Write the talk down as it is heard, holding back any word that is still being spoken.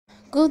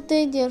Good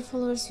day, dear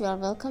followers. You are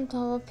welcome to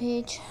our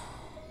page.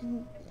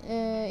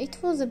 It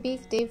was a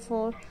big day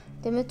for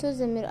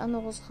demetozdemir and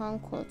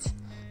oğuzhankoç.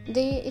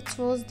 It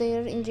was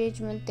their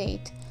engagement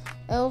date.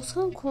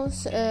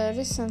 Oğuzhankoç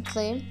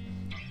recently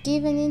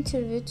gave an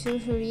interview to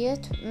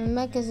Hürriyet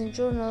magazine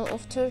journal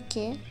of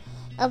Turkey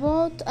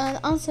about and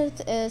answered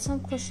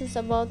some questions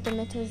about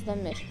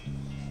demetozdemir.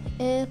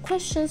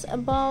 Questions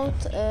about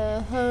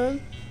her.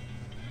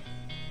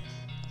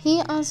 He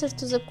answered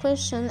to the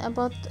question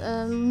about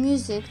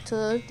music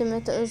to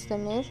Demet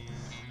Özdemir.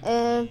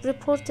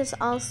 Reporters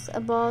asked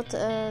about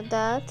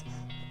that.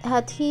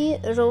 Had he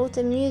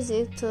wrote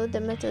music to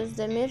Demet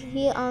Özdemir?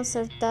 He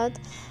answered that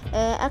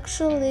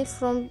actually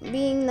from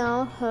being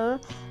now her,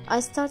 I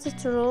started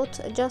to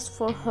write just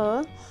for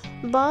her,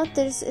 but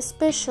there is a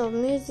special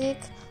music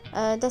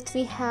that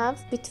we have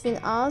between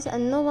us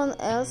and no one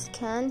else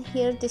can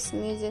hear this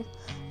music,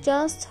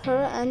 just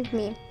her and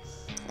me.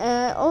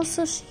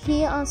 Also,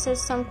 he answered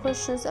some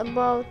questions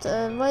about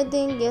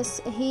wedding. Yes,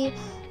 he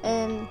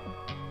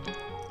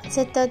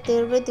said that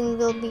their wedding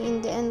will be in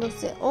the end of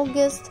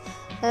August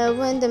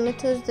when the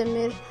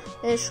demetozdemir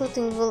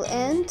shooting will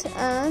end,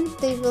 and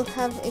they will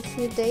have a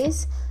few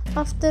days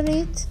after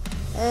it.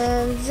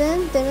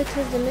 Then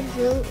demetozdemir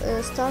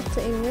will start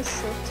to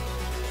shoot.